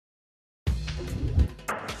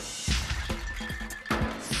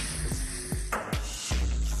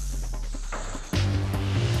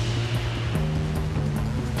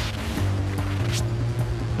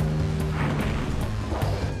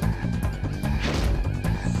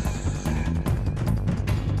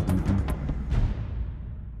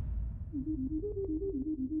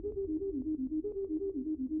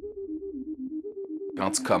Quand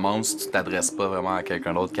tu commences, tu t'adresses pas vraiment à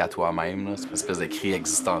quelqu'un d'autre qu'à toi-même, là. C'est une espèce de cri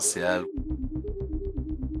existentiel.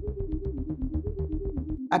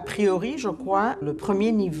 A priori, je crois, le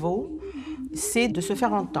premier niveau, c'est de se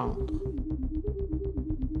faire entendre.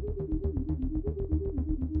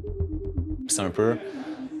 C'est un peu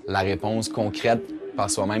la réponse concrète par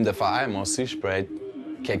soi-même de faire « moi aussi, je peux être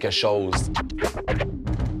quelque chose ».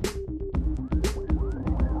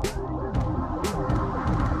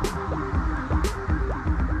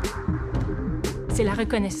 C'est la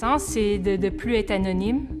reconnaissance, c'est de plus être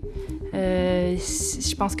anonyme.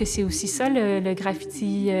 Je pense que c'est aussi ça, le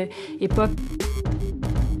graffiti hip-hop.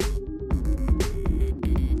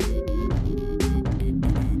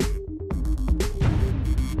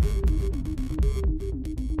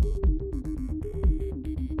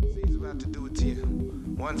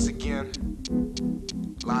 Once again,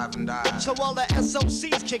 live and die. So all the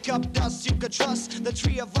SOCs kick up dust, you could trust the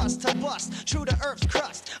tree of us to bust through the earth's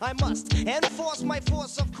crust. I must enforce my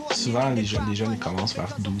force, of course. Souvent, les jeunes ils commencent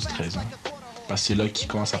vers 12-13 ans. Parce que c'est là qu'ils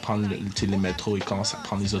commencent à prendre les métros, ils commencent à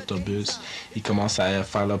prendre les autobus, ils commencent à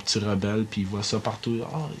faire leurs petits rebelles, puis ils voient ça partout.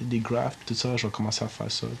 Ah, oh, des graphs, tout ça, je vais commencer à faire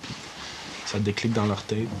ça. Puis ça déclic dans leur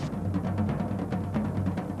tête.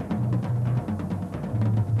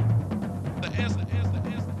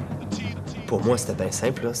 Pour moi, c'était bien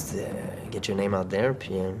simple, là. C'était get your name out there,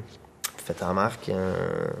 puis fais ta marque,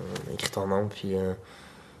 écris ton nom, puis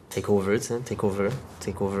take over, tu sais, take over,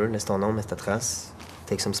 laisse ton nom, laisse ta trace,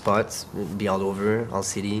 take some spots, be all over, all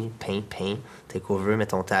city, paint, take over, mets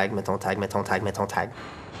ton tag.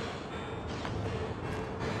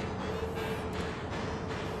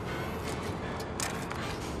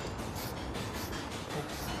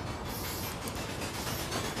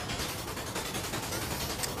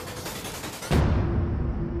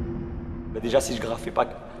 Déjà, si je graffais pas,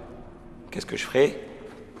 qu'est-ce que je ferais?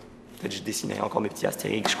 Peut-être je dessinerais encore mes petits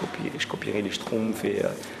astérix, je copierais les schtroumpfs et...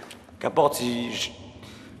 Qu'importe,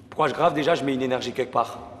 pourquoi je graffe? Déjà, je mets une énergie quelque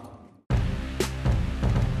part.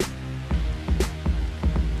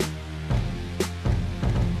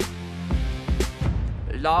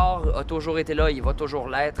 L'art a toujours été là, il va toujours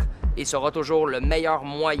l'être et sera toujours le meilleur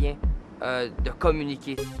moyen de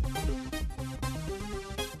communiquer.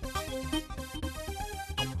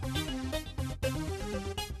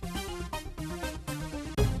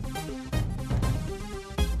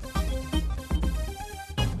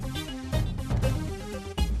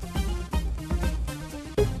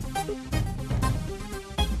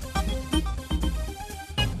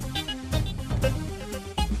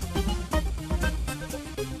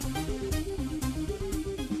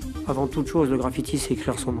 Avant toute chose, le graffiti, c'est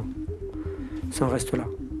écrire son nom. Ça en reste là.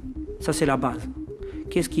 Ça, c'est la base.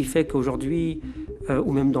 Qu'est-ce qui fait qu'aujourd'hui,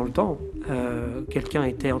 ou même dans le temps, quelqu'un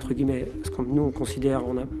était, entre guillemets, ce que nous, on considère,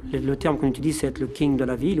 le terme qu'on utilise, c'est être le king de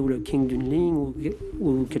la ville, ou le king d'une ligne,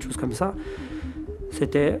 ou quelque chose comme ça.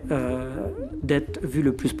 C'était d'être vu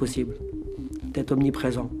le plus possible, d'être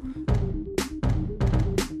omniprésent.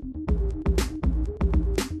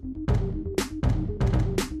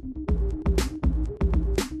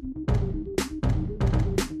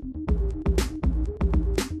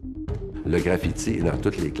 Le graffiti est dans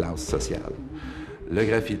toutes les classes sociales. Le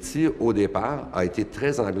graffiti, au départ, a été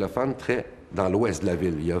très anglophone, très dans l'ouest de la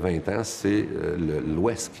ville. Il y a 20 ans, c'est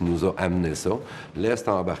l'ouest qui nous a amené ça. L'est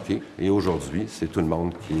a embarqué et aujourd'hui, c'est tout le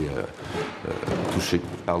monde qui est touché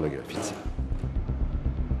par le graffiti.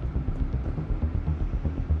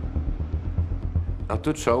 En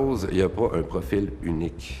toute chose, il n'y a pas un profil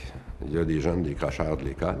unique. Il y a des jeunes décrocheurs de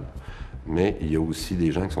l'école, mais il y a aussi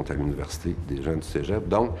des gens qui sont à l'université, des jeunes du cégep.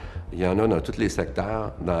 Donc, il y en a dans tous les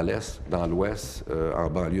secteurs, dans l'Est, dans l'Ouest, en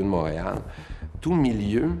banlieue de Montréal. Tout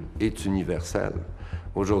milieu est universel.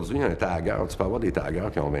 Aujourd'hui, un tagueur, tu peux avoir des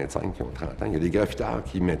tagueurs qui ont 25, qui ont 30 ans. Il y a des graffiteurs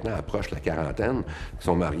qui, maintenant, approchent la quarantaine, qui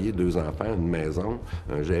sont mariés, 2 enfants, une maison,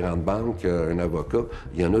 un gérant de banque, un avocat.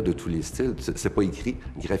 Il y en a de tous les styles. C'est pas écrit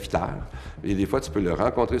 « graffiteur ». Et des fois, tu peux le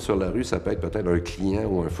rencontrer sur la rue. Ça peut être peut-être un client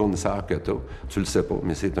ou un fournisseur que tu as. Tu le sais pas,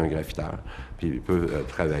 mais c'est un graffiteur. Puis il peut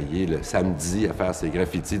travailler le samedi à faire ses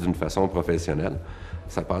graffitis d'une façon professionnelle.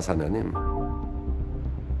 Ça passe anonyme.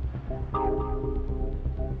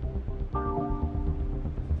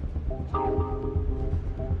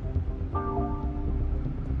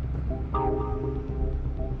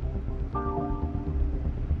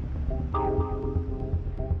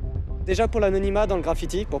 Déjà pour l'anonymat dans le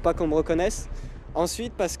graffiti, pour pas qu'on me reconnaisse.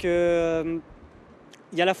 Ensuite parce que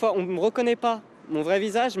il y a la fois on me reconnaît pas mon vrai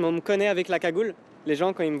visage, mais on me connaît avec la cagoule. Les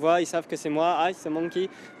gens quand ils me voient, ils savent que c'est moi, ah c'est Monkey,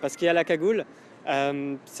 parce qu'il y a la cagoule. Ça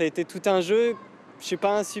a été tout un jeu. Je suis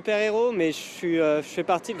pas un super héros, mais je fais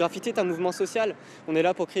partie. Le graffiti est un mouvement social. On est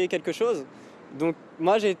là pour créer quelque chose. Donc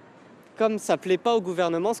moi, comme ça plaît pas au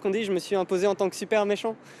gouvernement, ce qu'on dit, je me suis imposé en tant que super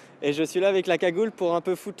méchant. Et je suis là avec la cagoule pour un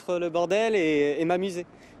peu foutre le bordel et m'amuser.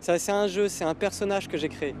 Ça, c'est un jeu, c'est un personnage que j'ai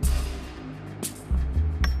créé.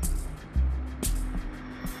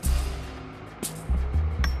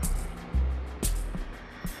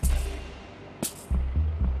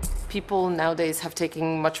 People nowadays have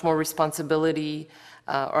taken much more responsibility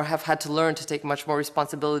or have had to learn to take much more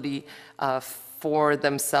responsibility for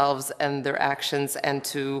themselves and their actions, and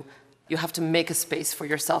you have to make a space for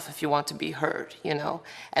yourself if you want to be heard, you know?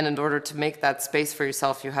 And in order to make that space for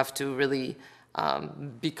yourself, you have to really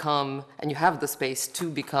become, and you have the space to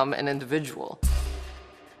become an individual.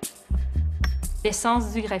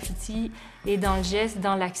 L'essence du graffiti est dans le geste,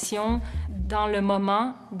 dans l'action, dans le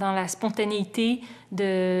moment, dans la spontanéité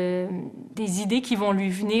des idées qui vont lui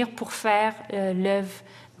venir pour faire l'œuvre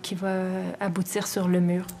qui va aboutir sur le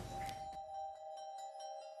mur.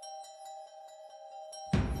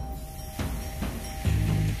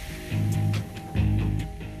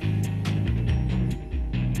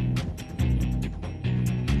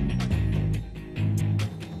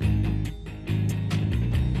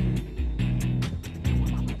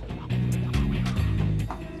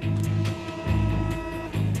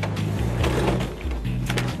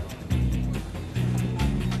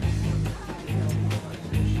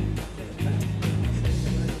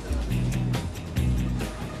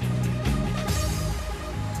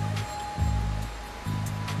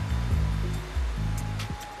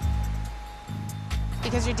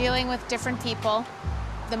 Because you're dealing with different people.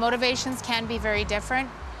 The motivations can be very different.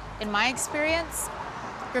 In my experience,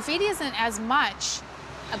 graffiti isn't as much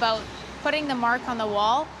about putting the mark on the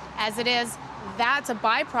wall as it is that's a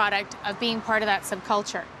byproduct of being part of that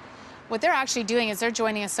subculture. What they're actually doing is they're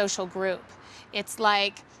joining a social group. It's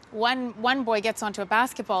like one boy gets onto a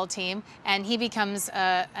basketball team and he becomes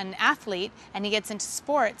an athlete and he gets into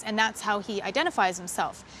sports, and that's how he identifies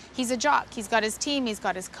himself. He's a jock, he's got his team, he's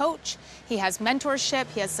got his coach, he has mentorship,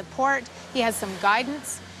 he has support, he has some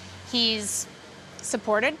guidance. He's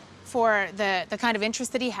supported for the kind of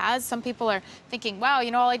interest that he has. Some people are thinking, wow,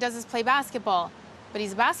 you know, all he does is play basketball, but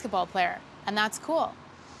he's a basketball player, and that's cool.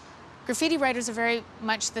 Graffiti writers are very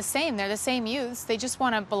much the same. They're the same youths. They just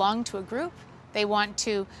want to belong to a group. They want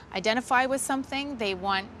to identify with something. They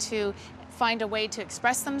want to find a way to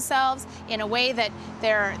express themselves in a way that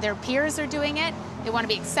their peers are doing it. They want to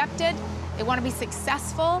be accepted. They want to be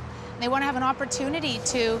successful. They want to have an opportunity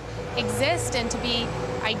to exist and to be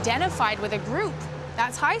identified with a group.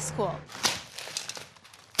 That's high school.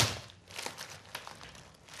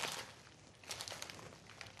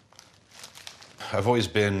 I've always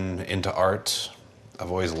been into art. I've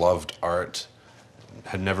always loved art.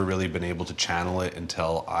 Had never really been able to channel it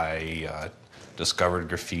until I discovered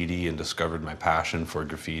graffiti and discovered my passion for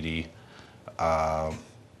graffiti.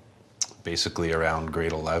 Basically around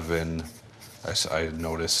grade 11, I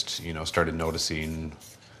noticed, you know, started noticing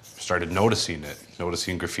it,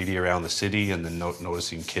 noticing graffiti around the city, and then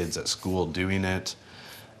noticing kids at school doing it.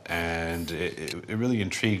 And it really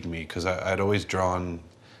intrigued me because I'd always drawn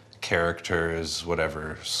characters,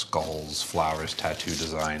 whatever, skulls, flowers, tattoo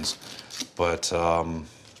designs. But I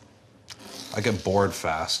got bored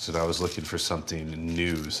fast, and I was looking for something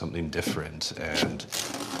new, something different, and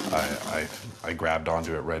I grabbed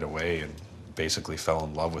onto it right away and basically fell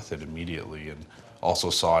in love with it immediately, and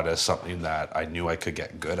also saw it as something that I knew I could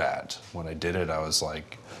get good at. When I did it, I was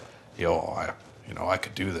like, yo, I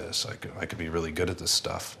could do this. I could be really good at this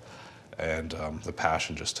stuff, and the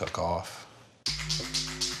passion just took off.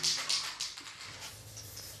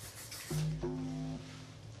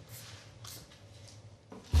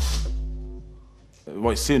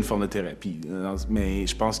 Oui, c'est une forme de thérapie, mais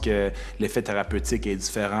je pense que l'effet thérapeutique est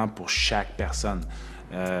différent pour chaque personne.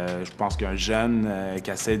 Je pense qu'un jeune qui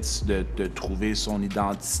essaie de trouver son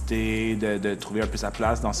identité, de trouver un peu sa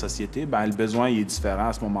place dans la société, ben, le besoin il est différent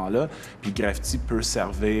à ce moment-là. Puis le graffiti peut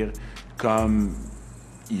servir comme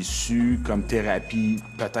issue, comme thérapie,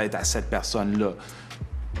 peut-être à cette personne-là.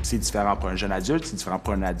 C'est différent pour un jeune adulte, c'est différent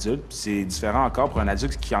pour un adulte, puis c'est différent encore pour un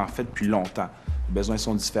adulte qui en fait depuis longtemps. Les besoins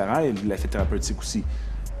sont différents et l'effet thérapeutique aussi.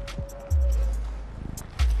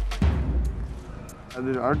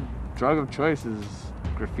 Our drug of choice is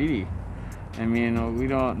graffiti. I mean,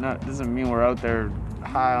 doesn't mean we're out there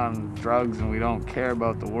high on drugs and we don't care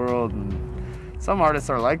about the world. And some artists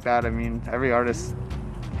are like that. I mean, every artist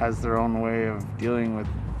has their own way of dealing with.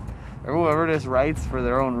 Every artist writes for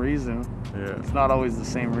their own reason. Yeah. It's not always the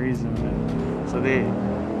same reason. And so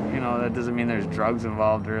that doesn't mean there's drugs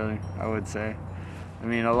involved, really, I would say. I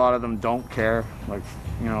mean, a lot of them don't care, like,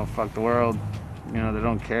 fuck the world. They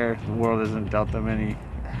don't care. The world hasn't dealt them any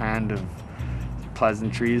hand of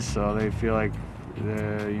pleasantries, so they feel like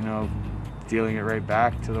they're, you know, dealing it right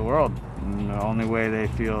back to the world. And the only way they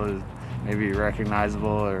feel is maybe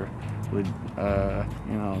recognizable or would,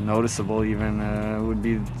 you know, noticeable even would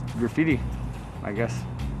be graffiti, I guess.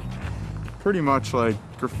 Pretty much like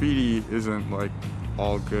graffiti isn't like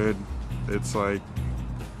all good. It's like,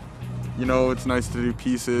 you know, it's nice to do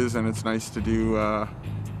pieces and it's nice to do,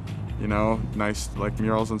 you know, nice like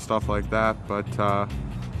murals and stuff like that, but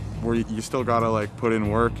where you still gotta like put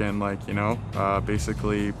in work and like, you know,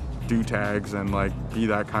 basically do tags and like be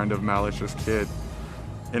that kind of malicious kid.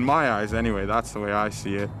 In my eyes anyway, that's the way I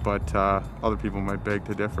see it, but other people might beg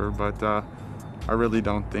to differ, but I really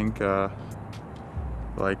don't think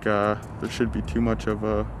like there should be too much of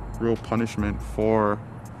a real punishment for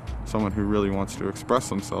someone who really wants to express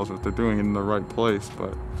themselves if they're doing it in the right place.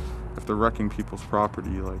 But if they're wrecking people's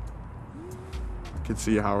property, like, I could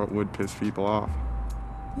see how it would piss people off.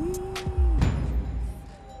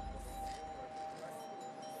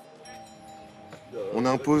 On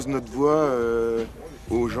impose notre voix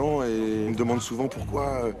aux gens et on me demande souvent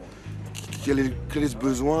pourquoi, quel est ce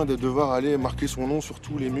besoin de devoir aller marquer son nom sur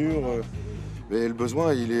tous les murs. Mais le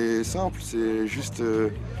besoin, il est simple, c'est juste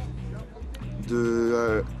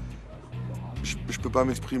de... je peux pas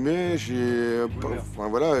m'exprimer, enfin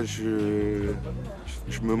voilà, je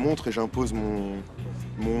me montre et j'impose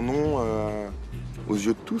mon nom aux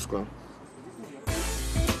yeux de tous, quoi.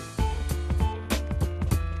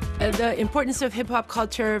 The importance of hip-hop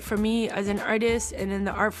culture for me as an artist and in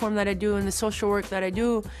the art form that I do and the social work that I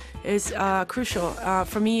do is crucial.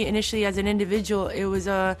 For me, initially as an individual, it was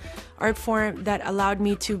a art form that allowed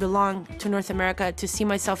me to belong to North America, to see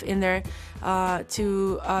myself in there,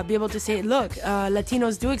 to be able to say, look,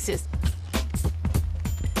 Latinos do exist.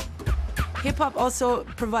 Hip-hop also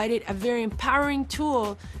provided a very empowering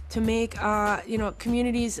tool to make you know,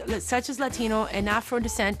 communities such as Latino and Afro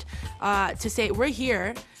descent to say, we're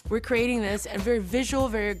here, we're creating this, and very visual,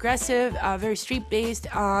 very aggressive, very street-based,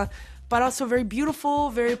 but also very beautiful,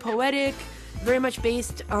 very poetic, very much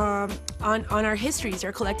based on our histories,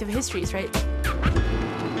 our collective histories, right?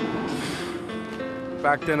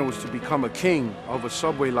 Back then it was to become a king of a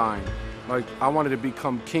subway line. Like, I wanted to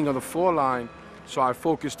become king of the 4 line, so I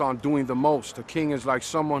focused on doing the most. A king is like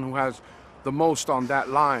someone who has the most on that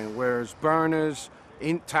line, whereas burners,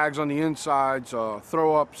 tags on the insides,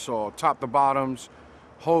 throw-ups or top-to-bottoms,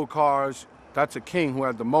 whole cars, that's a king who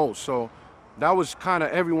had the most. So that was kind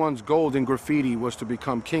of everyone's goal in graffiti, was to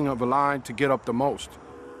become king of a line, to get up the most.